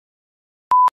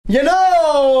You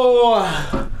know,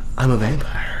 I'm a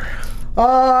vampire.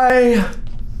 I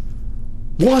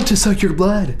want to suck your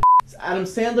blood. It's Adam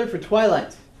Sandler for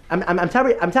Twilight. I'm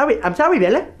sorry,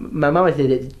 Bella. My mama said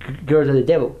that girls are the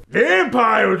devil.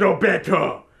 Vampires are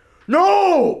better.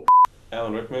 No!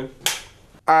 Alan Rickman.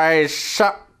 I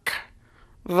suck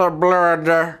the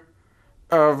blood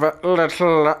of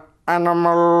little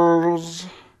animals.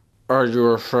 Are you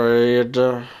afraid?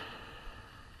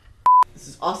 This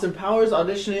is Austin Powers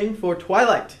auditioning for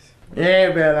Twilight.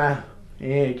 Yeah, Bella.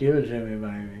 Yeah, give it to me,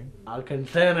 baby. I'll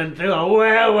consent into a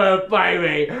werewolf,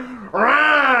 baby.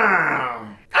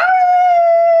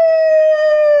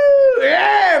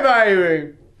 Yeah,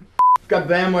 baby. Got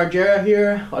Bam Margera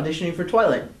here auditioning for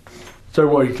Twilight. So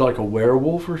what, he's like a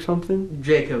werewolf or something?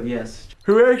 Jacob, yes.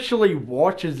 Who actually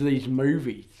watches these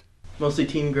movies? Mostly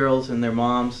teen girls and their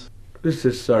moms. This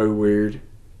is so weird.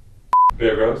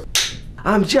 Bear Grylls.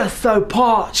 I'm just so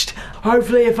parched.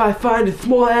 Hopefully if I find a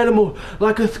small animal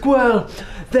like a squirrel,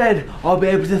 then I'll be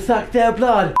able to suck their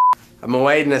blood. I'm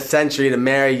waiting a century to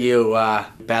marry you,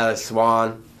 Bella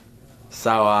Swan.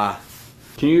 So,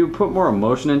 Can you put more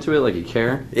emotion into it, like you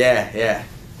care? yeah.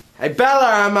 Hey, Bella,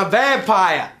 I'm a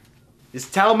vampire.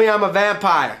 Just tell me I'm a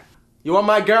vampire. You want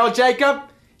my girl, Jacob?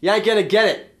 You ain't gonna get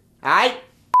it, alright?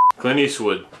 Clint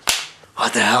Eastwood.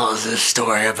 What the hell is this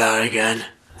story about again?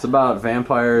 It's about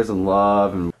vampires and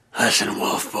love and... Listen,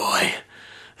 Wolf Boy.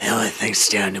 The only thing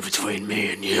standing between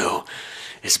me and you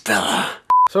is Bella.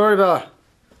 Sorry, Bella.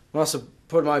 Must have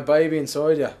put my baby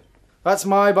inside you. That's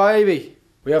my baby.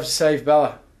 We have to save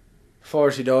Bella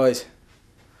before she dies.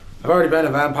 I've already been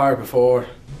a vampire before.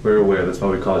 We're aware, that's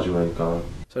why we called you in, Colin.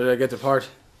 So did I get the part?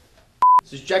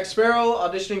 This is Jack Sparrow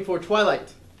auditioning for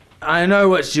Twilight. I know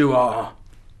what you are.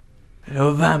 You're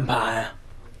a vampire.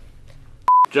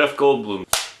 Jeff Goldblum.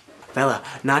 Bella,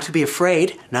 not to be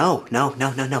afraid. No. I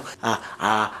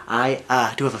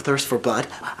do have a thirst for blood.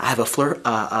 I have a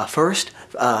thirst,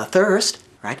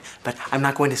 right? But I'm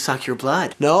not going to suck your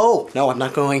blood. No, I'm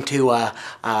not going to,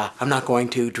 I'm not going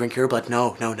to drink your blood.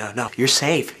 No. You're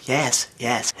safe. Yes.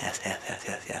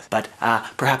 But,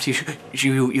 perhaps you should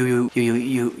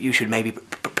maybe,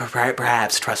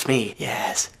 perhaps trust me.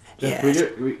 Yes.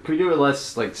 Can we do it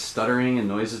less, like, stuttering and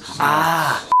noises? Just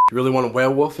You really want a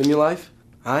werewolf in your life?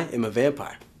 I am a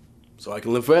vampire, so I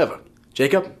can live forever.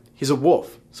 Jacob, he's a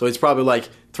wolf, so he's probably like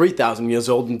 3,000 years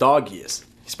old in dog years.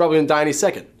 He's probably gonna die any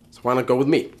second, so why not go with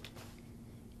me?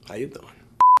 How you doing?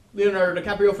 Leonardo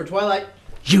DiCaprio for Twilight.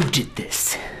 You did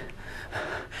this.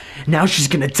 Now she's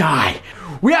gonna die.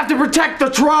 We have to protect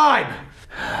the tribe.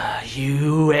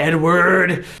 You,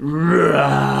 Edward.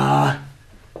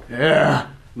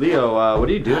 Leo, what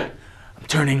are you doing? I'm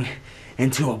turning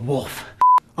into a wolf.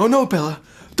 Oh no, Bella,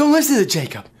 don't listen to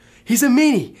Jacob. He's a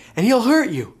meanie, and he'll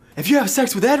hurt you. If you have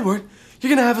sex with Edward, you're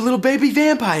gonna have a little baby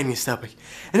vampire in your stomach,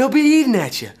 and he'll be eating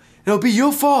at you, and it'll be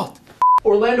your fault.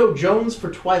 Orlando Jones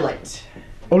for Twilight.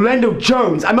 Orlando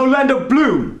Jones. I'm Orlando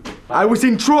Bloom. I was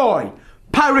in Troy,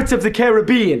 Pirates of the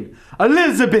Caribbean,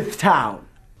 Elizabethtown.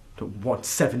 Don't want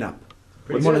 7-Up.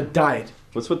 I want a diet.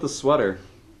 What's with the sweater?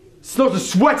 It's not a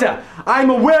sweater.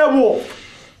 I'm a werewolf.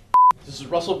 This is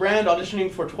Russell Brand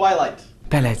auditioning for Twilight.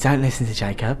 Bella, don't listen to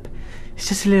Jacob. It's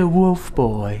just a little wolf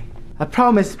boy. I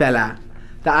promise, Bella,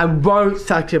 that I won't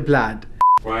suck your blood.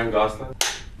 Ryan Gosling.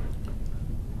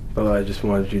 Bella, I just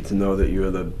wanted you to know that you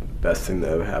were the best thing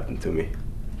that ever happened to me.